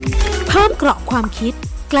เพิ่มเกราะความคิด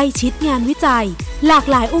ใกล้ชิดงานวิจัยหลาก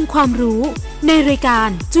หลายองค์ความรู้ในรายการ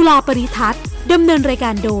จุฬาปริทัศน์ดำเนินรายก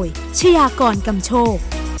ารโดยชยากรกำโชค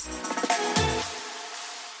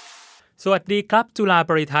สวัสดีครับจุฬาป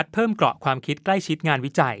ริทัศน์เพิ่มเกราะความคิดใกล้ชิดงาน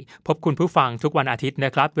วิจัยพบคุณผู้ฟังทุกวันอาทิตย์น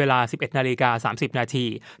ะครับเวลา 11:30 น.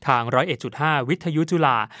ทาง 101.5 วิทยุจุฬ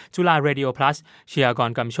าเรดิโอ plus ชยากร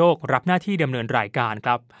กำโชครับหน้าที่ดำเนินรายการค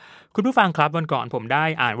รับคุณผู้ฟังครับวันก่อนผมได้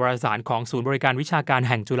อ่านวารสารของศูนย์บริการวิชาการ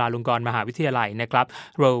แห่งจุฬาลงกรณ์มหาวิทยาลัยนะครับ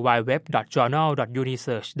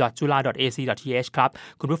www.journal.unisearch.jula.ac.th ครับ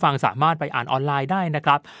คุณผู้ฟังสามารถไปอ่านออนไลน์ได้นะค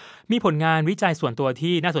รับมีผลงานวิจัยส่วนตัว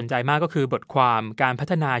ที่น่าสนใจมากก็คือบทความการพั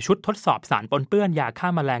ฒนาชุดทดสอบสารปนเปื้อนยาฆ่า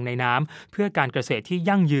แมลงในน้ำเพื่อการเกษตรที่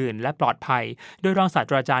ยั่งยืนและปลอดภัยโดยรองศาสต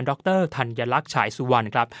ราจารย์ดร.ธัญลักษณ์ฉายสุวรรณ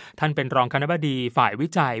ครับท่านเป็นรองคณบดีฝ่ายวิ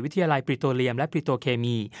จัยวิทยาลัยปิโตรเลียมและปิโตรเค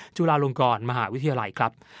มีจุฬาลงกรณ์มหาวิทยาลัยครั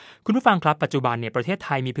บคุณผู้ฟังครับปัจจุบันเนี่ยประเทศไท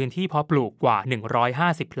ยมีพื้นที่เพาะปลูกกว่า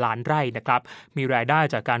150ล้านไร่นะครับมีรายได้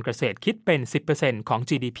จากการเกษตรคิดเป็น 10% ของ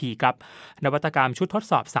GDP ครับนวัตกรรมชุดทด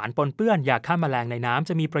สอบสารปนเปื้อนยาฆ่าแมลงในน้ำ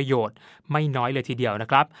จะมีประโยชน์ไม่น้อยเลยทีเดียวนะ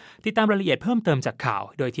ครับติดตามรายละเอียดเพิ่มเติมจากข่าว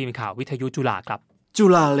โดยทีมข่าววิทยุจุฬาครับจุ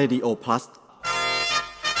ฬาเรดิโอ plus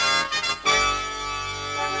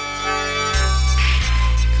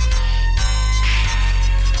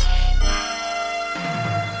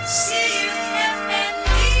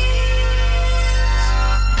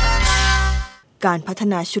การพัฒ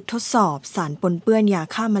นาชุดทดสอบสารปนเปื้อนยา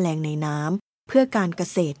ฆ่าแมลงในน้ำเพื่อการเก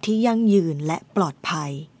ษตรที่ยั่งยืนและปลอดภั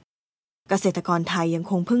ยเกษตรกรไทยยัง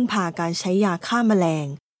คงพึ่งพาการใช้ยาฆ่าแมลง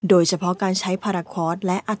โดยเฉพาะการใช้พาราควอสแ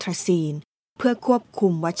ละอะทราซีนเพื่อควบคุ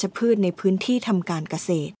มวัชพืชในพื้นที่ทำการเก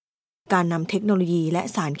ษตรการนำเทคโนโลยีและ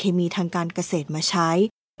สารเคมีทางการเกษตรมาใช้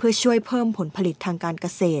เพื่อช่วยเพิ่มผลผลิตทางการเก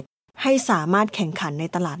ษตรให้สามารถแข่งขันใน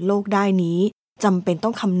ตลาดโลกได้นี้จำเป็นต้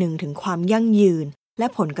องคำนึงถึงความยั่งยืนและ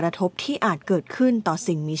ผลกระทบที่อาจเกิดขึ้นต่อ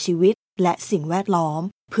สิ่งมีชีวิตและสิ่งแวดล้อม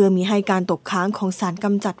เพื่อมิให้การตกค้างของสารก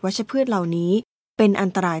ำจัดวัชพืชเหล่านี้เป็นอัน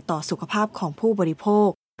ตรายต่อสุขภาพของผู้บริโภค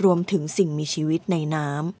รวมถึงสิ่งมีชีวิตในน้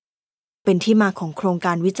ำเป็นที่มาของโครงก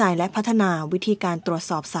ารวิจัยและพัฒนาวิธีการตรวจ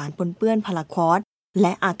สอบสารปนเปื้อนพาราควอสแล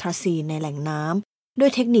ะอะทราซีนในแหล่งน้ำด้ว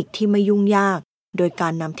ยเทคนิคที่ไม่ยุ่งยากโดยกา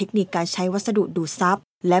รนำเทคนิคการใช้วัสดุดูดซับ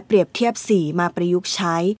และเปรียบเทียบสีมาประยุกต์ใ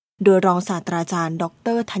ช้โดยรองศาสตราจารย์ด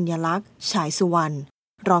ร.ธัญลักษณ์ฉายสุวรรณ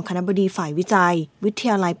รองคณบดีฝ่ายวิจัยวิท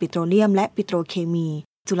ยาลัยปิโตรเลียมและปิโตรเคมี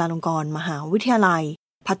จุฬาลงกรณ์มหาวิทยาลัย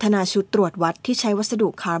พัฒนาชุดตรวจวัดที่ใช้วัสดุ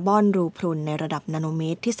คาร์บอนรูพรุนในระดับนาโนเม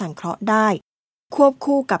ตรที่สังเคราะห์ได้ควบ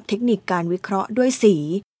คู่กับเทคนิคการวิเคราะห์ด้วยสี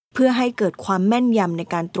เพื่อให้เกิดความแม่นยำใน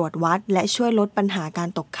การตรวจวัดและช่วยลดปัญหาการ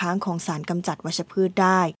ตกค้างของสารกำจัดวัชพืชไ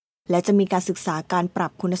ด้และจะมีการศึกษาการปรั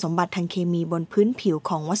บคุณสมบัติทางเคมีบนพื้นผิว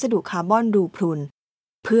ของวัสดุคาร์บอนรูพรุน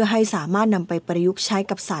เพื่อให้สามารถนำไปประยุกต์ใช้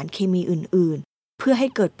กับสารเคมีอื่นๆเพื่อให้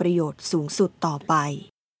เกิดประโยชน์สูงสุดต่อไป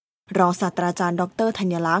รองศาสตราจารย์ดร.ธั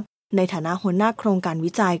ญลักษณ์ในฐานะหัวหน้าโครงการ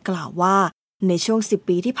วิจัยกล่าวว่าในช่วง10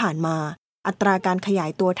ปีที่ผ่านมาอัตราการขยา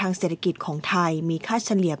ยตัวทางเศรษฐกิจของไทยมีค่าเฉ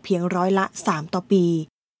ลี่ยเพียง3%ต่อปี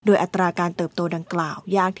โดยอัตราการเติบโตดังกล่าว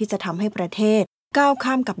ยากที่จะทำให้ประเทศก้าว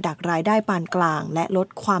ข้ามกับดักรายได้ปานกลางและลด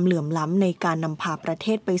ความเหลื่อมล้ำในการนำพาประเท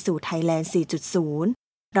ศไปสู่ไทยแลนด์ 4.0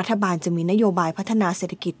 รัฐบาลจะมีนโยบายพัฒนาเศร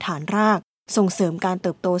ษฐกิจฐานรากส่งเสริมการเ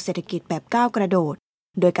ติบโตเศรษฐกิจแบบก้าวกระโดด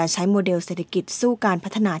โดยการใช้โมเดลเศรษฐกิจสู้การพั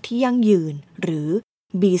ฒนาที่ยั่งยืนหรือ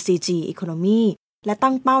BCG Economy และ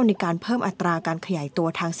ตั้งเป้าในการเพิ่มอัตราการขยายตัว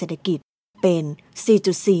ทางเศรษฐกิจเป็น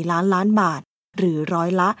 4.4 ล้านบาทหรือ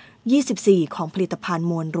24%ของผลิตภัณฑ์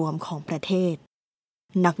มวลรวมของประเทศ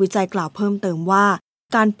นักวิจัยกล่าวเพิ่มเติมว่า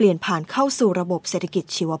การเปลี่ยนผ่านเข้าสู่ระบบเศรษฐกิจ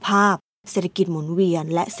ชีวภาพเศรษฐกิจหมุนเวียน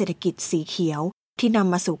และเศรษฐกิจสีเขียวที่น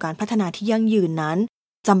ำมาสู่การพัฒนาที่ยั่งยืนนั้น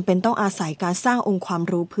จำเป็นต้องอาศัยการสร้างองค์ความ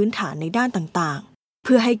รู้พื้นฐานในด้านต่างๆเ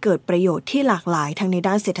พื่อให้เกิดประโยชน์ที่หลากหลายทั้งใน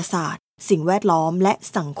ด้านเศรษฐศาสตร์สิ่งแวดล้อมและ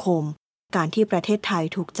สังคมการที่ประเทศไทย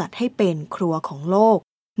ถูกจัดให้เป็นครัวของโลก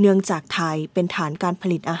เนื่องจากไทยเป็นฐานการผ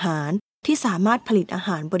ลิตอาหารที่สามารถผลิตอาห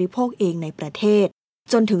ารบริโภคเองในประเทศ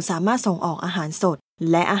จนถึงสามารถส่งออกอาหารสด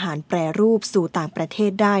และอาหารแปรรูปสู่ต่างประเท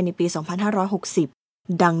ศได้ในปี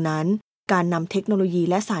 2560 ดังนั้นการนำเทคโนโลยี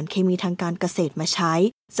และสารเคมีทางการเกษตรมาใช้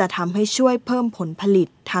จะทำให้ช่วยเพิ่มผลผลิต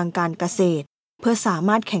ทางการเกษตรเพื่อสาม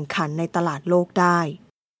ารถแข่งขันในตลาดโลกได้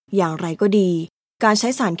อย่างไรก็ดีการใช้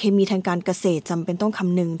สารเคมีทางการเกษตรจำเป็นต้องค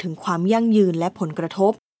ำนึงถึงความยั่งยืนและผลกระท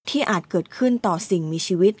บที่อาจเกิดขึ้นต่อสิ่งมี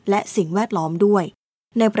ชีวิตและสิ่งแวดล้อมด้วย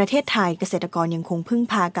ในประเทศไทยเกษตรกรยังคงพึ่ง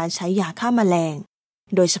พาการใช้ยาฆ่าแมลง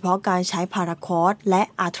โดยเฉพาะการใช้พาราควอสและ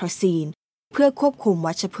อะทราซีนเพื่อควบคุม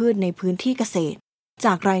วัชพืชในพื้นที่เกษตรจ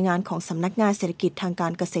ากรายงานของสำนักงานเศรษฐกิจทางกา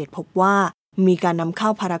รเกษตรพบว่ามีการนำเข้า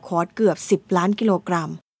พาราควอสเกือบ10ล้านกิโลกรั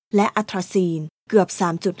มและอะทราซีนเกือบ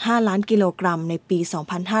 3.5 ล้านกิโลกรัมในปี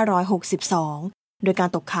 2562 โดยการ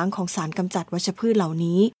ตกค้างของสารกำจัดวัชพืชเหล่า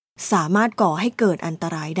นี้สามารถก่อให้เกิดอันต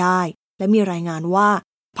รายได้และมีรายงานว่า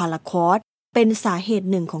พาราควอสเป็นสาเหตุ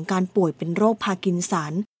หนึ่งของการป่วยเป็นโรคพาร์กินสั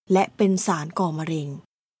นและเป็นสารก่อมะเร็ง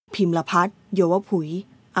พิมพ์ละพัฒน์ โยวผุย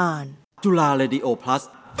อ่านจุฬาเรดิโอพลัส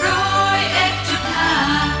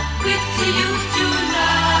101.5 วิทยุจุฬ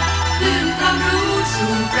าคลื่นความรู้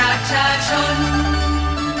สู่ประชาชน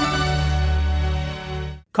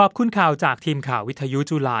ขอบคุณข่าวจากทีมข่าววิทยุ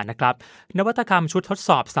จุฬานะครับนวัตกรรมชุดทดส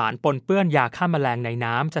อบสารปนเปื้อนยาฆ่าแมลงใน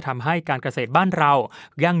น้ำจะทำให้การเกษตรบ้านเรา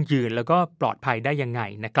ยั่งยืนแล้วก็ปลอดภัยได้ยังไง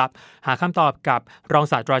นะครับหาคำตอบกับรอง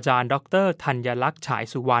ศาสตราจารย์ดร.ธัญลักษณ์ฉาย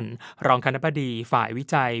สุวรรณรองคณบดีฝ่ายวิ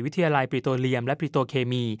จัยวิทยาลัยปิโตรเลียมและปิโตรเค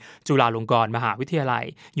มีจุฬาลงกรณ์มหาวิทยาลัย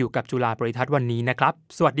อยู่กับจุฬาบริทัศน์วันนี้นะครับ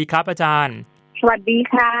สวัสดีครับอาจารย์สวัสดี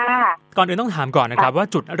ค่ะก่อนอื่นต้องถามก่อนนะครับว่า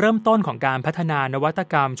จุดเริ่มต้นของการพัฒนานวัต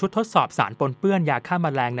กรรมชุดทดสอบสารปนเปื้อนยาฆ่าแม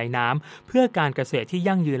ลงในน้ำเพื่อการเกษตรที่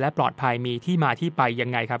ยั่งยืนและปลอดภัยมีที่มาที่ไปยัง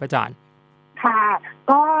ไงครับอาจารย์ค่ะ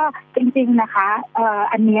ก็จริงๆนะคะ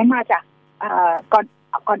อันนี้มาจาก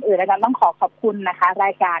ก่อนอื่นอาจารย์ต้องขอบคุณนะคะร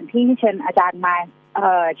ายการที่เชิญอาจารย์มา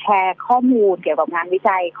แชร์ข้อมูลเกี่ยวกับงานวิ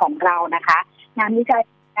จัยของเรานะคะงานวิจัย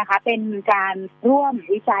นะคะเป็นการร่วม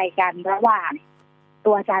วิจัยกันระหว่าง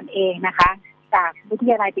ตัวอาจารย์เองนะคะจากวิท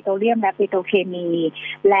ยาลัยปิโตรเลียมและปิโตรเคมี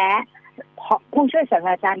และผู้ช่วยศาสต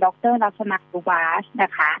ราจารย์ดร.ลักษณะอุบาสน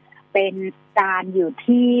ะคะเป็นการอยู่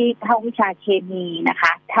ที่ภาควิชาเคมีนะค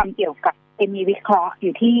ะทำเกี่ยวกับเคมีวิเคราะห์อ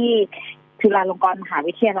ยู่ที่จุฬาลงกรณ์มหา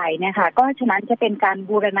วิทยาลัยเนี่ยค่ะก็ฉะนั้นจะเป็นการ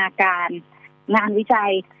บูรณาการงานวิจั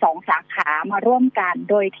ย2สาขามาร่วมกัน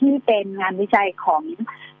โดยที่เป็นงานวิจัยของ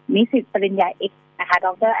นิสิตปริญญาเอกนะคะด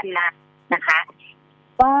ร.อันนานะคะ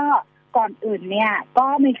ก็ก่อนอื่นเนี่ยก็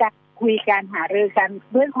มีการคุยกันหารือกัน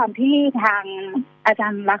ด้วยความที่ทางอาจา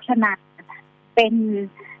รย์ลักษณะเ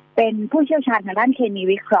ป็นผู้เชี่ยวชาญทางด้านเคมี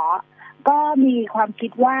วิเคราะห์ก็มีความคิ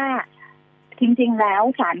ดว่าจริงๆแล้ว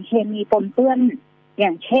สารเคมีปนเปื้อนอย่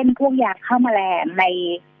างเช่นพวกยาฆ่าแมลง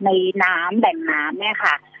ในน้ำแหล่งน้ำเนี่ย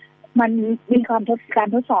ค่ะมันมีการ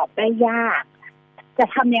ทดสอบได้ยากจะ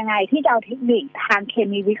ทำยังไงที่จะเอาเทคนิคทางเค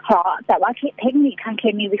มีวิเคราะห์แต่ว่าเทคนิคทางเค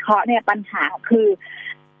มีวิเคราะห์เนี่ยปัญหาคือ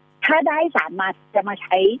ถ้าได้สารมาจะมาใ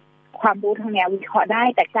ช้ความรู้ทางแนววิเคราะห์ได้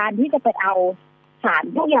แต่การที่จะไปเอาสาร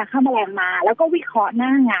พวกยาฆ่าแมลงมาแล้วก็วิเคราะห์หน้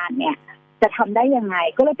างานเนี่ยจะทำได้ยังไง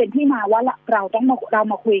ก็เลยเป็นที่มาว่าเรา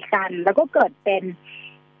มาคุยกันแล้วก็เกิดเป็น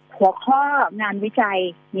หัวข้องานวิจัย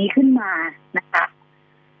นี้ขึ้นมานะคะ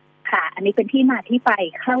ค่ะอันนี้เป็นที่มาที่ไป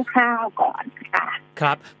คร่าวๆก่อนค่ะค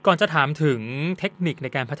รับก่อนจะถามถึงเทคนิคใน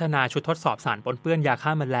การพัฒนาชุดทดสอบสารปนเปื้อนยาฆ่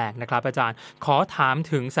าแมลงนะครับอาจารย์ขอถาม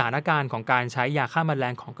ถึงสถานการณ์ของการใช้ยาฆ่าแมล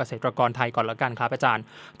งของเกษตรกรไทยก่อนละกันครับอาจารย์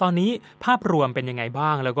ตอนนี้ภาพรวมเป็นยังไงบ้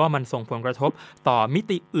างแล้วก็มันส่งผลกระทบต่อมิ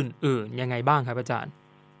ติอื่นๆยังไงบ้างครับอาจารย์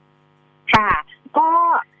ค่ะก็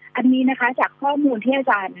อันนี้นะคะจากข้อมูลที่อา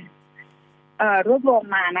จารย์รวบรวม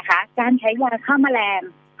มานะคะการใช้ยาฆ่าแมลง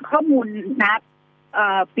ข้อมูลนับ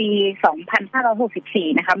ปี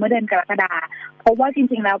2564นะคะเมื่อเดือนกรกฎาคมเพราะว่าจ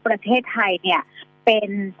ริงๆแล้วประเทศไทยเนี่ยเป็น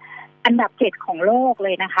อันดับ7ของโลกเล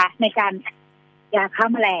ยนะคะในการยาฆ่า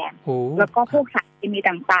แมลงแล้วก็พวกสารเคมี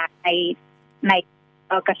ต่างๆใน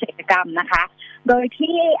เกษตรกรรมนะคะโดย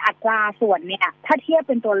ที่อัตราส่วนเนี่ยถ้าเทียบเ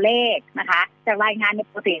ป็นตัวเลขนะคะจากรายงานใน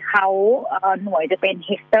ปกติเขาหน่วยจะเป็นเ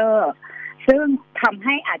ฮกเตอร์ซึ่งทำใ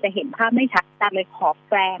ห้อาจจะเห็นภาพไม่ชัดแต่เลยขอ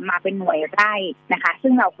แปลมาเป็นหน่วยไร่นะคะ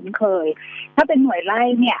ซึ่งเราคุ้นเคยถ้าเป็นหน่วยไร่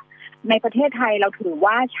เนี่ยในประเทศไทยเราถือ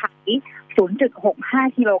ว่าใช้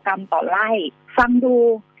 0.65 กิโลกรัมต่อไร่ฟังดู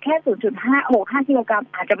แค่ 0.5 กิโลกรัม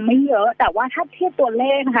อาจจะไม่เยอะแต่ว่าถ้าเทียบตัวเล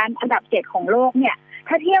ขนะคะอันดับ7ของโลกเนี่ย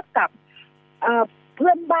ถ้าเทียบกับเพื่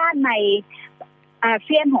อนบ้านในอาเ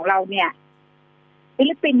ซียนของเราเนี่ยฟิ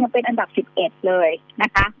ลิปปินส์ยังเป็นอันดับ11เลยน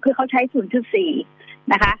ะคะคือเขาใช้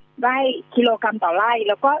 0.4 นะคะไร่กิโลกรัมต่อไร่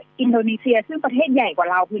แล้วก็อินโดนีเซียซึ่งประเทศใหญ่กว่า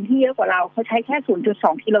เราพื้นที่เยอะกว่าเราเขาใช้แค่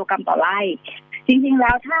 0.2 กิโลกรัมต่อไร่จริงๆแ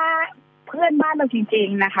ล้วถ้าเพื่อนบ้านเราจริง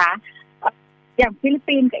ๆนะคะอย่างฟิลิป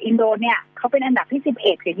ปินส์กับอินโดเนี่ยเขาเป็นอันดับที่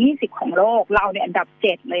11กับ20ของโลกเราเนี่ยอันดับ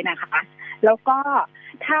7เลยนะคะแล้วก็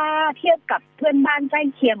ถ้าเทียบกับเพื่อนบ้านใกล้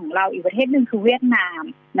เคียงของเราอีกประเทศนึงคือเวียดนาม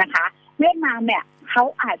นะคะเวียดนามเนี่ยเขา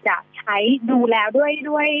อาจจะใช้ดูแล้วด้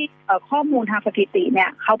วยข้อมูลทางสถิติเนี่ย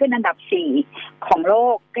เขาเป็นอันดับ4ของโล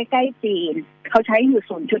กใกล้ๆจีนเขาใช้อยู่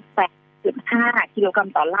 0.8-0.5 กิโลกรัม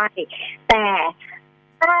ต่อไร่แต่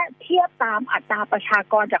ถ้าเทียบตามอัตราประชา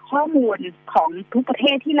กรจากข้อมูลของทุกประเท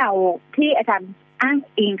ศที่อาจารย์อ้าง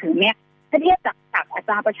อิงถึงเนี่ยถ้าเทียบจากอัต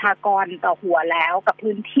ราประชากรต่อหัวแล้วกับ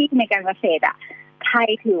พื้นที่ในการเกษตรอ่ะไทย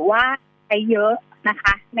ถือว่าใช้เยอะนะค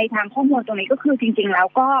ะในทางข้อมูลตรงนี้ก็คือจริงๆแล้ว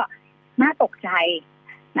ก็น่าตกใจ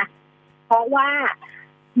นะเพราะว่า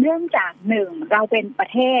เนื่องจาก1เราเป็นประ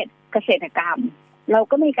เทศเกษตรกรรมเรา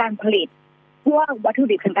ก็มีการผลิตพวกวัตถุ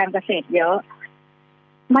ดิบทางการเกษตรเยอะ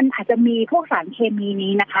มันอาจจะมีพวกสารเคมี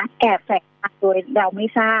นี้นะคะแอบแฝงมาโดยเราไม่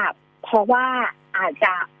ทราบเพราะว่าอาจจ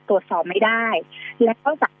ะตรวจสอบไม่ได้และก็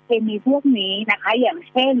สารเคมีพวกนี้นะคะอย่าง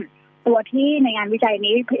เช่นตัวที่ในงานวิจัย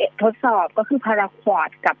นี้ทดสอบก็คือพาราควอด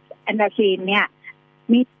กับแอนดาซีนเนี่ย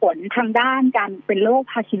มีผลทางด้านการเป็นโรค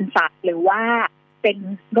พาร์กินสันหรือว่าเป็น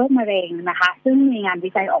โรคมะเร็งนะคะซึ่งมีงานวิ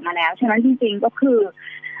จัยออกมาแล้วฉะนั้นจริงๆก็คือ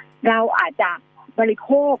เราอาจจะบริโภ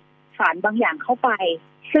คสารบางอย่างเข้าไป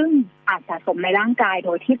ซึ่งอาจสะสมในร่างกายโด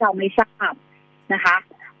ยที่เราไม่ทราบนะคะ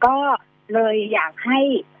ก็เลยอยากให้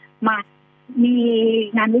มามี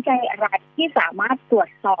งานวิจัยอะไรที่สามารถตรว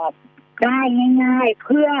จสอบได้ง่ายๆเ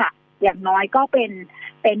พื่ออย่างน้อยก็เ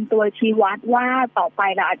ป็นตัวชี้วัดว่าต่อไป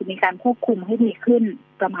เราอาจจะมีการควบคุมให้ดีขึ้น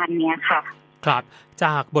ประมาณนี้ค่ะครับจ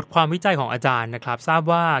ากบทความวิจัยของอาจารย์นะครับทราบ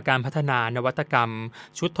ว่าการพัฒนานวัตกรรม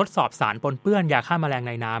ชุดทดสอบสารปนเปื้อนยาฆ่าแมลงใ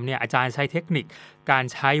นน้ำเนี่ยอาจารย์ใช้เทคนิคการ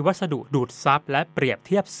ใช้วัสดุดูดซับและเปรียบเ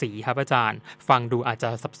ทียบสีครับอาจารย์ฟังดูอาจจะ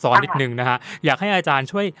ซับซ้อนนิดนึงนะฮะอยากให้อาจารย์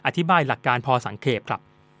ช่วยอธิบายหลักการพอสังเขปครับ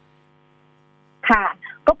ค่ะ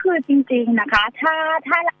ก็คือจริงๆนะคะถ้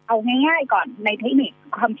าเอาง่ายๆก่อนในเทคนิค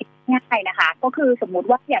ความคิดง่ายนะคะก็คือสมมุติ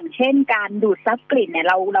ว่าอย่างเช่นการดูดซับกลิ่นเนี่ย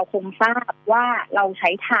เราคงทราบว่าเราใช้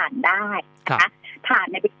ถ่านได้นะคะถ่าน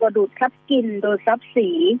เนี่ยเป็นตัวดูดซับกลิ่นดูดซับสี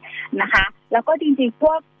นะคะแล้วก็จริงๆพ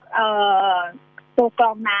วกตัวกร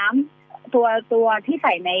องน้ำตัวที่ใ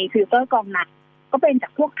ส่ในฟิลเตอร์กรองน้ำก็เป็นจา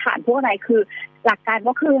กพวกถ่านพวกอะไรคือหลักการ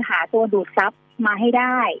ก็คือหาตัวดูดซับมาให้ไ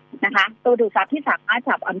ด้นะคะตัวดูดซับที่สามารถ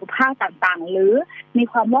จับอนุภาคต่างๆหรือมี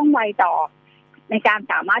ความว่องไวต่อในการ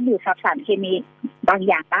สามารถดูดซับสารเคมีบาง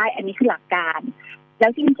อย่างได้อันนี้คือหลักการแล้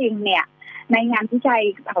วจริงๆเนี่ยในงานวิจัย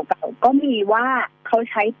เก่าๆก็มีว่าเขา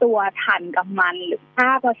ใช้ตัวถ่านกำมันหรือถ้า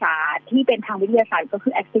ภาษาที่เป็นทางวิทยาศาสตร์ก็คื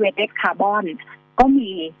อ activated carbon ก็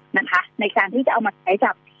มีนะคะในการที่จะเอามาใช้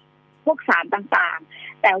จับพวกสารต่าง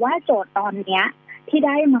ๆแต่ว่าโจทย์ตอนนี้ที่ไ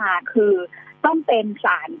ด้มาคือต้องเป็นส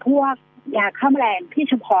ารพวกยาฆ่าแมลงที่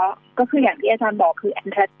เฉพาะก็คืออย่างที่อาจารย์บอกคือแอน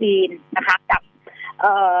ทราซีนนะคะกับ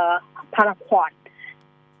พาราควอด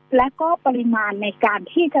และก็ปริมาณในการ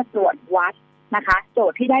ที่จะตรวจวัดนะคะโจ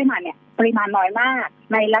ทย์ที่ได้มาเนี่ยปริมาณน้อยมาก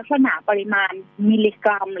ในลักษณะปริมาณมิลลิก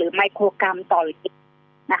รัมหรือไมโครกรัมต่อลิตร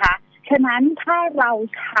นะคะฉะนั้นถ้าเรา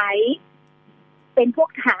ใช้เป็นพวก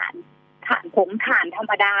ถ่านผงถ่านธรร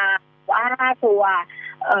มดาว่าตัว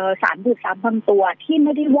สารดูดซับบางตัวที่ไ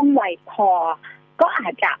ม่ได้ว่องไวพอก็อา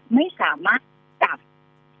จจะไม่สามารถจับ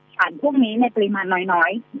สารพวกนี้ในปริมาณน้อ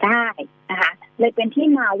ยๆได้นะคะเลยเป็นที่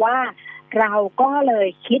มาว่าเราก็เลย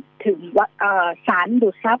คิดถึงว่าสารดู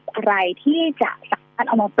ดซับอะไรที่จะสามารถ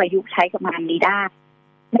เอามาประยุกต์ใช้กับงานนี้ได้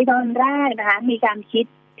ในตอนแรกนะคะมีการคิด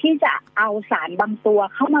ที่จะเอาสารบางตัว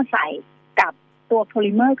เข้ามาใส่กับตัวโพ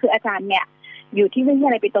ลิเมอร์คืออาจารย์เนี่ยอยู่ที่วิทย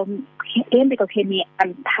าลัยเรียนปิโตรเคมี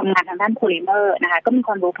ทำงานทางด้านโพลิเมอร์นะคะก็มีค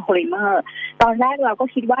วามรู้โพลิเมอร์ตอนแรกเราก็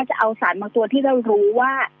คิดว่าจะเอาสารบางตัวที่เรารู้ว่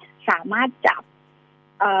าสามารถจับ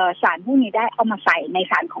สารพวกนี้ได้เอามาใส่ใน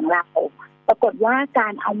สารของเราปรากฏว่ากา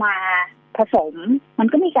รเอามาผสมมัน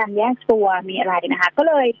ก็มีการแยกตัวมีอะไรนะคะก็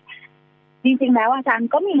เลยจริงๆแล้วอาจารย์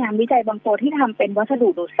ก็มีงานวิจัยบางตัวที่ทำเป็นวัสดุ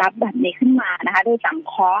ดูดซับแบบนี้ขึ้นมานะคะโดยสัง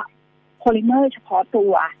เคราะห์โพลิเมอร์เฉพาะตั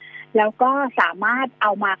วแล้วก็สามารถเอ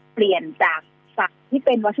ามาเปลี่ยนจากสารที่เ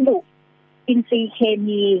ป็นวัสดุอินทรีย์เค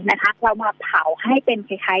มีนะคะเรามาเผาให้เป็นค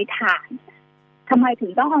ล้ายๆถ่านทำไมถึ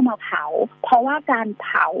งต้องเอามาเผาเพราะว่าการเผ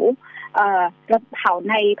า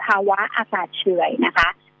ในภาวะอากาศเฉื่อยนะคะ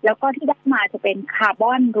แล้วก็ที่ได้มาจะเป็นคาร์บ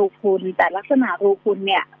อนรูพุนแต่ลักษณะรูพุน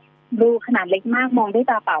เนี่ยรูขนาดเล็กมากมองด้วย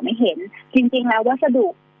ตาเปล่าไม่เห็นจริงๆแล้ววัสดุ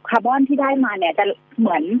คาร์บอนที่ได้มาเนี่ยจะเห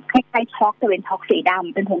มือนคล้ายๆช็อกแต่เป็นช็อกสีด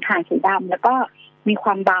ำเป็นผงถ่านสีดำแล้วก็มีคว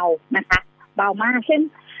ามเบานะคะเบามากเช่น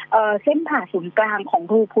เส้นผ่าศูนย์กลางของ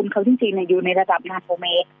รูพุนเขาจริงๆอยู่ในระดับนาโนเม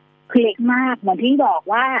ตรคือเล็กมากเหมือนที่บอก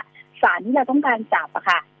ว่าสารที่เราต้องการจับอะ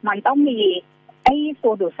ค่ะมันต้องมีไอ้ตั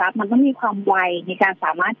วดูดซับมันต้องมีความไวในการส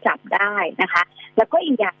ามารถจับได้นะคะแล้วก็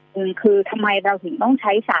อีกอย่างหนึ่งคือทำไมเราถึงต้องใ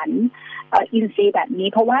ช้สารอินทรีย์แบบนี้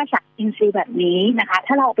เพราะว่าสารอินทรีย์แบบนี้นะคะ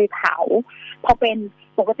ถ้าเราไปเผาพอเป็น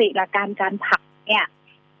ปกติหลักการเผาเนี่ย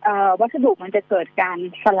วัสดุมันจะเกิดการ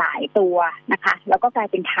สลายตัวนะคะแล้วก็กลาย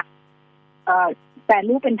เป็นถ่านแปร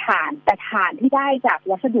รูปเป็นถ่านแต่ถ่านที่ได้จาก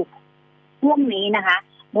วัสดุพวกนี้นะคะ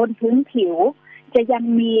บนพื้นผิวจะยัง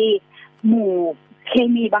มีหมู่เค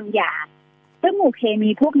มีบางอย่างซึ่งหมู่เคมี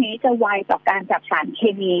พวกนี้จะไวต่อการจับสารเค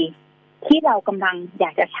มีที่เรากำลังอย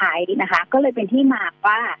ากจะใช้นะคะก็เลยเป็นที่มา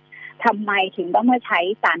ว่าทำไมถึงต้องมาใช้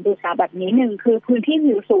สารดูดซับแบบนี้หนึ่งคือพื้นที่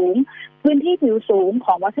ผิวสูงข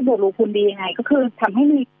องวัสดุรูพุนดียังไงก็คือทำให้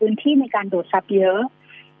มีพื้นที่ในการดูดซับเยอะ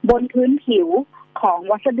บนพื้นผิวของ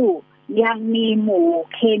วัสดุยังมีหมู่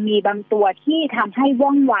เคมีบางตัวที่ทำให้ว่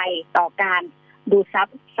องไวต่อการดูดซับ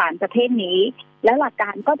สารประเภทนี้ แล้วหลักกา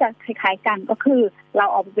รก็จะคล้ายๆกันก็คือเรา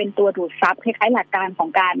เอาเป็นตัวดูดซับคล้ายๆหลักการของ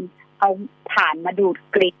การเอาถ่านมาดูด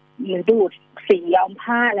กริดหรือดูดสีย้อม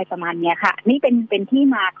ผ้าอะไรประมาณนี้ค่ะนี่เป็นที่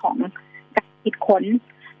มาของการคิดค้น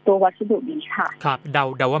ตัววัสดุนี้ค่ะครับเ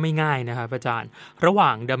ดาว่าไม่ง่ายนะครับอาจารย์ระหว่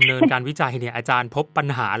างดำเนินการวิจัยเนี่ยอาจารย์พบปัญ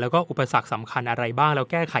หาแล้วก็อุปสรรคสำคัญอะไรบ้างแล้ว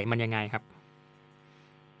แก้ไขมันยังไงครับ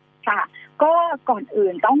ค่ะก็ก่อนอื่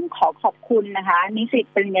นต้องขอบคุณนะคะนิสิต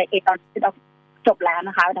ปริญญาเอกตอนที่จบแล้ว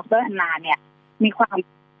นะคะดร.อันนาเนี่ยมีความ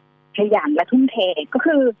ขยันและทุ่มเทก็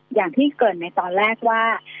คืออย่างที่เกริ่นในตอนแรกว่า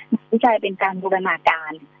วิจัยเป็นการบูรณากา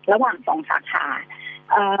รระหว่างสองสาขา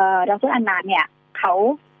ดร.อันนาเนี่ยเขา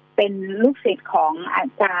เป็นลูกศิษย์ของอา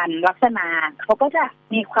จารย์ลักษณะเขาก็จะ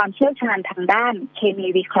มีความเชี่ยวชาญทางด้านเคมี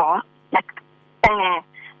วิเคราะห์นะคะแต่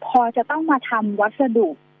พอจะต้องมาทำวัสดุ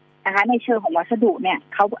นะคะในเชิงของวัสดุเนี่ย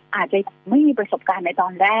เขาอาจจะไม่มีประสบการณ์ในตอ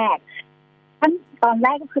นแรกตอนแร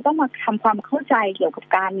กก็คือต้องมาทำความเข้าใจเกี่ยวกับ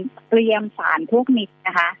การเตรียมสารพวกนี้น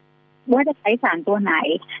ะคะว่าจะใช้สารตัวไหน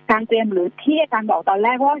การเตรียมหรือที่อาจารย์บอกตอนแร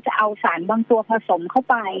กว่าจะเอาสารบางตัวผสมเข้า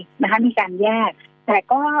ไปนะคะมีการแยกแต่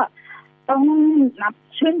ก็ต้องนับ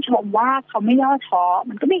ชื่นชมว่าเขาไม่ย่อท้อ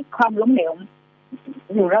มันก็มีความล้มเหลว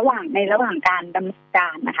อยู่ระหว่างการดำเนินกา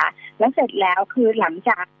รนะคะแล้วเสร็จแล้วคือหลัง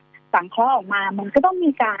จากสังเคราะห์ออกมามันก็ต้อง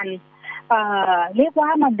มีการเรียกว่า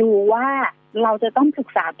มาดูว่าเราจะต้องศึก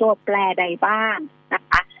ษาตัวแปรใดบ้างนะ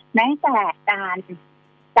คะแม้แต่การ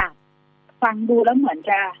จับฟังดูแล้วเหมือน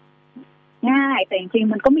จะง่ายแต่จริง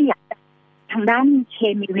ๆมันก็มีหลักทางด้านเค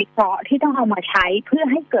มีวิเคราะห์ที่ต้องเอามาใช้เพื่อ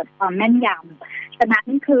ให้เกิดความแม่นยำฉะนั้น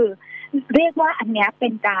คือเรียกว่าอันนี้เป็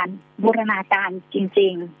นการบูรณาการจริ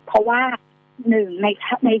งๆเพราะว่าหนึ่ง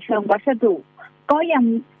ในเชิงวัสดุก็ยัง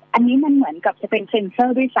อันนี้มันเหมือนกับจะเป็นเซ็นเซอ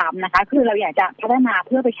ร์ด้วยซ้ำนะคะคือเราอยากจะพัฒนาเ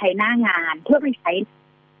พื่อไปใช้หน้างานเพื่อไปใช้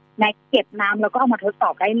ในเก็บน้ำแล้วก็เอามาทดสอ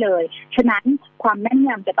บได้เลยฉะนั้นความแม่นย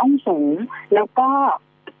ำจะต้องสูงแล้วก็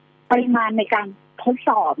ปริมาณในการทดส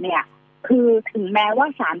อบเนี่ยคือถึงแม้ว่า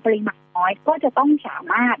สารปริมาณน้อยก็จะต้องสา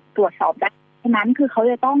มารถตรวจสอบได้ฉะนั้นคือเขา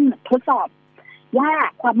จะต้องทดสอบว่า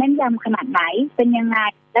ความแม่นยำขนาดไหนเป็นยังไง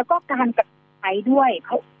แล้วก็การใช้ด้วยเข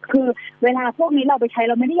าคือเวลาพวกนี้เราไปใช้เ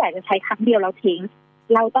ราไม่ได้อยากจะใช้ครั้งเดียวเราทิ้ง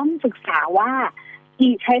เราต้องศึกษาว่า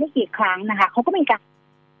ใช้ได้กี่ครั้งนะคะเขาก็มีการ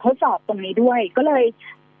ทดสอบตรงนี้ด้วยก็เลย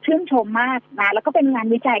ชื่นชมมากนะแล้วก็เป็นงาน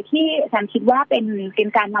วิจัยที่ฉันคิดว่าเป็น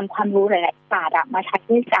การนำความรู้หลายๆศาสตร์มาใช้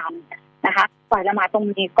ด้วยกันนะคะกว่าจะมาตรง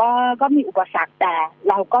นี้ก็มีอุปสรรคแต่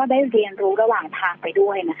เราก็ได้เรียนรู้ระหว่างทางไปด้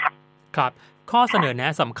วยนะคะครับข้อเสนอแน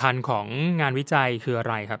ะสำคัญของงานวิจัยคืออะ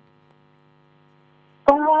ไรครับ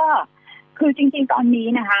ก็คือจริงๆตอนนี้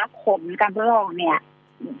นะคะผลการทดลองเนี่ย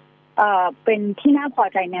เป็นที่น่าพอ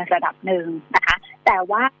ใจในระดับหนึ่งนะคะแต่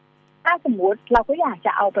ว่าถ้าสมมุติเราก็อยากจ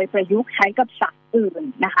ะเอาไปประยุกต์ใช้กับสัตว์อื่น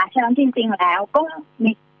นะคะฉะนั้นจริงๆแล้วก็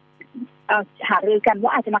มีหารือกันว่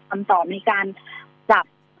าอาจจะมาทำต่อมีการปรับ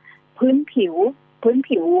พื้นผิ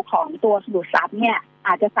วของตัวดูดซับเนี่ยอ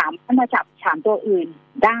าจจะสามารถมาจับสารตัวอื่น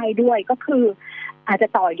ได้ด้วยก็คืออาจจะ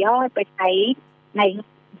ต่อยอดไปใช้ใน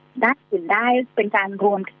ด้านอื่นได้เป็นการร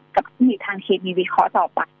วมกับเทคนิคทางเคมีวิเคราะห์ต่อ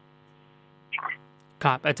ไปค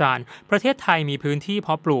รับอาจารย์ประเทศไทยมีพื้นที่เพ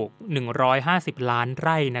าะปลูก150ล้านไ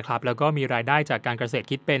ร่นะครับแล้วก็มีรายได้จากการเกษตร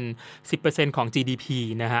คิดเป็น 10% ของ GDP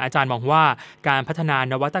นะฮะอาจารย์มองว่าการพัฒนา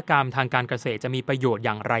นวัตกรรมทางการเกษตรจะมีประโยชน์อ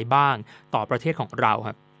ย่างไรบ้างต่อประเทศของเราค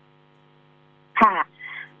รับค่ะ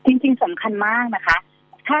จริงๆสำคัญมากนะคะ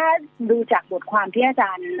ถ้าดูจากบทความที่อาจ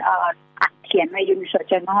ารย์เขียนใน Universal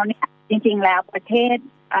Journal เนี่ยจริงๆแล้วประเทศ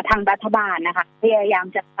ทางรัฐบาลนะคะพยายาม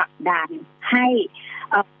จะผลักดันให้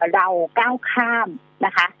เราก้าวข้ามน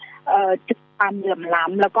ะคะจุดความเหลื่อมล้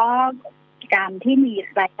ำแล้วก็การที่มี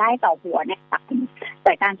รายได้ต่อหัวเนี่ยแ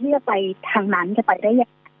ต่การที่จะไปทางนั้นจะไปได้ยั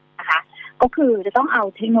งไงนะคะก็คือจะต้องเอา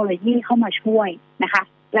เทคโนโลยีเข้ามาช่วยนะคะ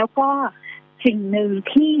แล้วก็สิ่งหนึ่ง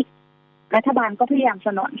ที่รัฐบาลก็พยายาม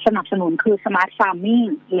สนับสนุนคือ Smart Farming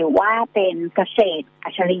หรือว่าเป็นเกษตรอั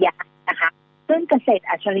จฉริยะนะคะซึ่งเกษตร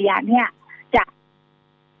อัจฉริยะเนี่ยจะ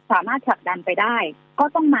สามารถผลักดันไปได้ก็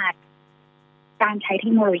ต้องมาการใช้เท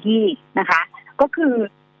คโนโลยีนะคะก็คือ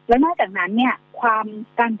แล้วนอกจากนั้นเนี่ยความ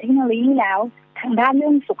การเทคโนโลยีแล้วทางด้านเรื่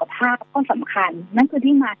องสุขภาพก็สำคัญนั่นคือ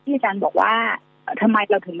ที่มาที่อาจารย์บอกว่าทำไม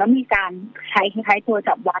เราถึงต้องมีการใช้คล้ายๆตัว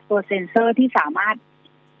จับวัดตัวเซ็นเซอร์ที่สามารถ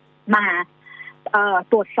มา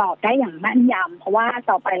ตรวจสอบได้อย่างแม่นยำเพราะว่า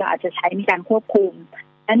ต่อไปเราอาจจะใช้ในการควบคุม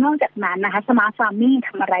และนอกจากนั้นนะคะ Smart Farming ท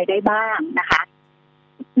ำอะไรได้บ้างนะคะ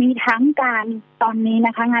มีทั้งการตอนนี้น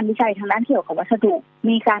ะคะงานวิจัยทางด้านเกี่ยวกับวัสดุ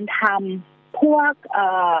มีการทำพวก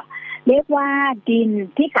เรียกว่าดิน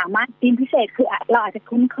ที่สามารถดินพิเศษคือเราอาจจะ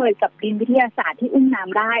คุ้นเคยกับดินวิทยาศาสตร์ที่อุ้มน้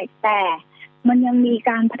ำได้แต่มันยังมี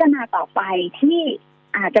การพัฒนาต่อไปที่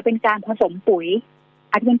อาจจะเป็นการผสมปุ๋ย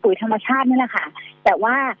อาจจะเป็นปุ๋ยธรรมชาตินี่แหละค่ะแต่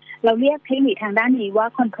ว่าเราเรียกเทคนิคทางด้านนี้ว่า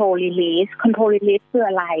control release คือ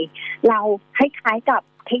อะไรเราคล้ายๆกับ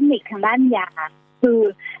เทคนิคทางด้านยาคือ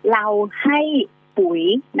เราให้ปุ๋ย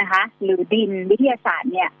นะคะหรือดินวิทยาศาสต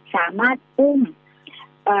ร์เนี่ยสามารถอุ้ม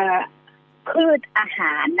พืชอาห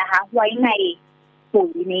ารนะคะไว้ในปุ๋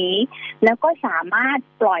ยนี้แล้วก็สามารถ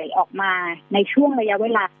ปล่อยออกมาในช่วงระยะเว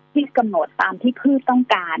ลาที่กำหนดตามที่พืชต้อง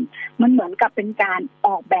การมันเหมือนกับเป็นการอ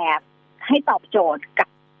อกแบบให้ตอบโจทย์กับ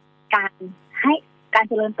การให้การ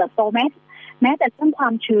เจริญเติบโตแม้แต่เรื่องควา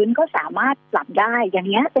มชื้นก็สามารถปรับได้อย่าง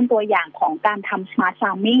นี้เป็นตัวอย่างของการทำ smart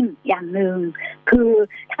farming อย่างหนึ่งคือ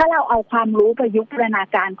ถ้าเราเอาความรู้ประยุกต์พัฒนา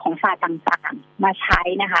การของศาสตร์ต่างๆมาใช้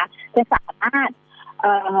นะคะจะสามารถ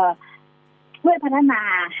ช่วยพัฒนา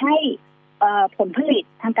ให้ผลผลิต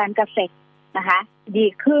ทางการเกษตรนะคะดี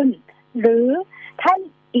ขึ้นหรือถ้า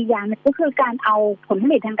อีกอย่างนึงก็คือการเอาผลผ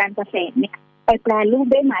ลิตทางการเกษตรเนี่ยไปแปรรูป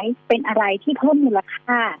ได้ไหมเป็นอะไรที่เพิ่มมูล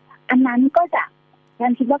ค่าอันนั้นก็จะฉั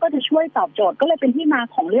นคิดว่าก็จะช่วยตอบโจทย์ก็เลยเป็นที่มา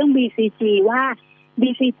ของเรื่อง BCG ว่า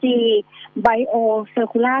BCG Bio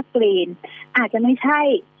Circular Green อาจจะไม่ใช่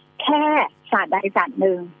แค่ศาสตร์ใดศาสตร์ห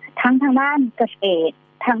นึ่งทั้งทางด้านเกษตร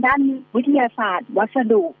ทางด้านวิทยาศาสตร์วัส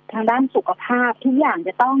ดุทางด้านสุขภาพทุกอย่างจ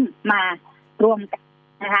ะต้องมารวมกัน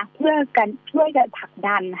นะคะเพื่อกันช่วยกันผลัก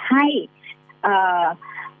ดันให้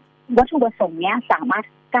วัตถุประสงค์นี้สามารถ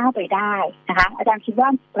ก้าวไปได้นะคะอาจารย์คิดว่า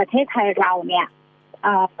ประเทศไทยเราเนี่ย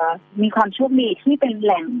มีความโชคดีที่เป็นแ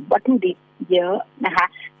หล่งวัตถุดิบเยอะนะคะ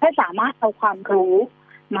ถ้าสามารถเอาความรู้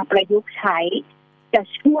มาประยุกต์ใช้จะ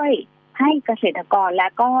ช่วยให้เกษตรกรและ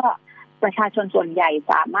ก็ประชาชนส่วนใหญ่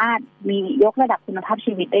สามารถมียกระดับคุณภาพ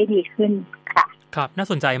ชีวิตได้ดีขึ้นค่ะครับน่า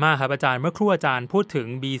สนใจมากครับอาจารย์เมื่อครู่อาจารย์พูดถึง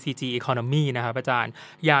BCG Economy นะครับอาจารย์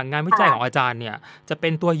อย่างงานวิจัยของอาจารย์เนี่ยจะเป็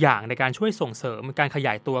นตัวอย่างในการช่วยส่งเสริมการขย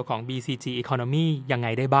ายตัวของ BCG Economy ยังไง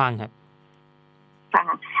ได้บ้างครับค่ะ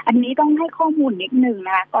อันนี้ต้องให้ข้อมูลนิดนึงน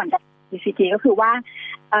ะคะก่อนจะ BCG ก็คือว่า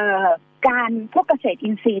การพวกเกษตรอิ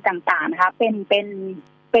นทรีย์ต่างๆนะคะเ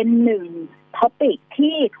ป็นหนึ่งท็อปิก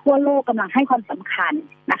ที่ทั่วโลกกำลังให้ความสำคัญ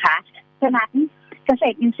นะคะฉะนั้นเกษ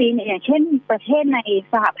ตรอินทรีย์เนี่ยอย่างเช่นประเทศใน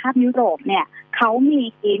สหภาพยุโรปเนี่ยเขา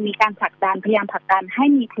มีการผลักดันพยายามผลักดันให้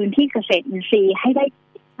มีพื้นที่เกษตรอินทรีย์ให้ได้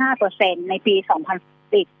 5% ในปี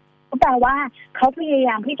 2010ก็แปลว่าเขาพยาย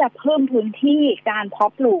ามที่จะเพิ่มพื้นที่การเพา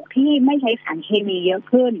ะปลูกที่ไม่ใช้สารเคมีเยอะ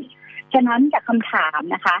ขึ้นฉะนั้นจากคำถาม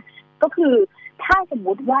นะคะก็คือถ้าสม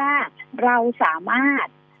มุติว่าเราสามารถ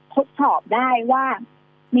ทดสอบได้ว่า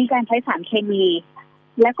มีการใช้สารเคมี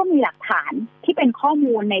และก็มีหลักฐานที่เป็นข้อ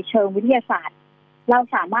มูลในเชิงวิทยาศาสตร์เรา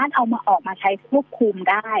สามารถเอามาออกมาใช้ควบคุม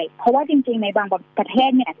ได้เพราะว่าจริงๆในบางประเท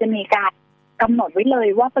ศเนี่ยจะมีการกำหนดไว้เลย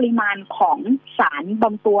ว่าปริมาณของสารบา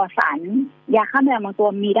งตัวสารยาฆ่าแมลงบางตัว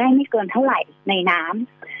มีได้ไม่เกินเท่าไหร่ในน้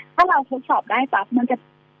ำถ้าเราทดสอบได้ปั๊บมันจะ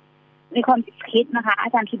ในความคิดนะคะอา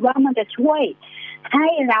จารย์คิดว่ามันจะช่วยให้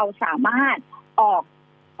เราสามารถออก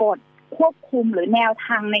กฎควบคุมหรือแนวท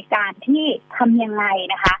างในการที่ทำยังไง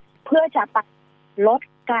นะคะเพื่อจะลด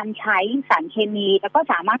การใช้สารเคมีแล้วก็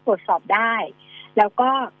สามารถตรวจสอบได้แล้วก็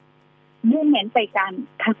มุ่งเน้นไป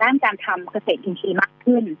ทางด้านการทำเกษตรอินทรีย์มาก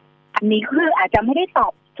ขึ้นอันนี้คืออาจจะไม่ได้ตอ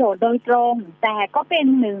บโจทย์โดยตรงแต่ก็เป็น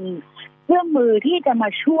หนึ่งเครื่องมือที่จะมา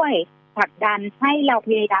ช่วยผลักดันให้เราพ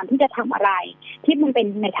ยายามที่จะทำอะไรที่มันเป็น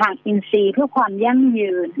ในทางอินทรีย์เพื่อความยั่ง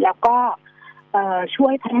ยืนแล้วก็ช่ว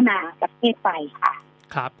ยพัฒนาประเทศไปค่ะ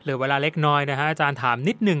ครับเหลือเวลาเล็กน้อยนะฮะอาจารย์ถาม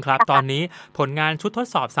นิดนึงครับตอนนี้ผลงานชุดทด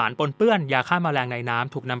สอบสารปนเปื้อนยาฆ่าแมลงในน้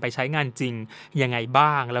ำถูกนำไปใช้งานจริงยังไง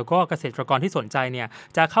บ้างแล้วก็เกษตรกรที่สนใจเนี่ย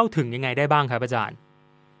จะเข้าถึงยังไงได้บ้างครับอาจารย์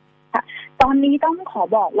ตอนนี้ต้องขอ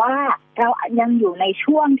บอกว่าเรายังอยู่ใน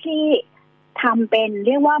ช่วงที่ทำเป็นเ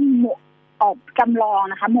รียกว่าออกจำลอง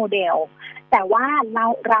นะคะโมเดลแต่ว่า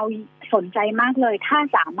เราสนใจมากเลยถ้า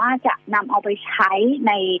สามารถจะนำเอาไปใช้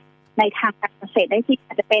ในทางการเกษตรได้จริง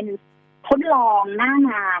อาจจะเป็นทดลองหน้า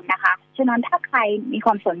งานนะคะฉะนั้นถ้าใครมีค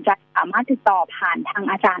วามสนใจสามารถติดต่อผ่านทาง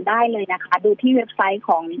อาจารย์ได้เลยนะคะดูที่เว็บไซต์ข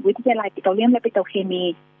องวิทยาลัยปิโตรเลียมและปิโตรเคมี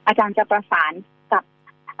อาจารย์จะประสานกับ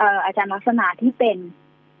อาจารย์ลักษณะที่เป็น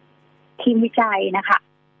ทีมวิจัยนะคะ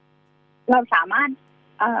เราสามารถ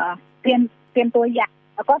เตรียมตัวอย่าง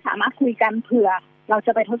แล้วก็สามารถคุยกันเผื่อเราจ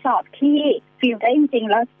ะไปทดสอบที่ฟิลด์ได้จริงๆ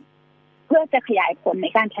แล้วเพื่อจะขยายผลใน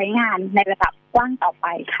การใช้งานในระดับกว้างต่อไป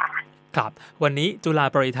ค่ะครับวันนี้จุฬา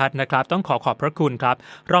ปริทัศน์นะครับต้องขอบพระคุณครับ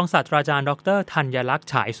รองศาสตราจารย์ดร.ธัญลักษณ์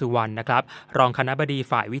ฉายสุวรรณนะครับรองคณบดี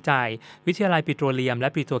ฝ่ายวิจัยวิทยาลัยปิโตรเลียมและ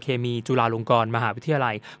ปิโตรเคมีจุฬาลงกรณ์มหาวิทยา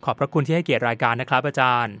ลัยขอบพระคุณที่ให้เกียรติรายการนะครับอาจ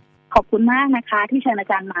ารย์ขอบคุณมากนะคะที่เชิญอา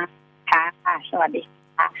จารย์มาค่ะสวัสดี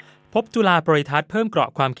ค่ะพบจุฬาปริทัศน์เพิ่มเกราะ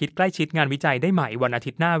ความคิดใกล้ชิดงานวิจัยได้ใหม่วันอา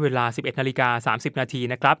ทิตย์หน้าเวลา 11:30 น.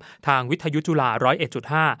นะครับทางวิทยุจุฬา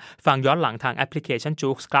 101.5 ฟังย้อนหลังทางแอปพลิเคชัน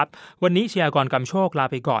JOOX ครับวันนี้เชียร์กรกำโชคลา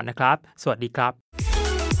ไปก่อนนะครับสวัสดีครับ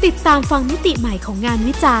ติดตามฟังมิติใหม่ของงาน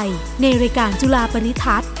วิจัยในรายการจุฬาปริ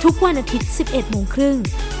ทัศน์ทุกวันอาทิตย์ 11:30 น.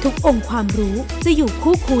ทุกองค์ความรู้จะอยู่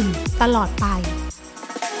คู่คุณตลอดไป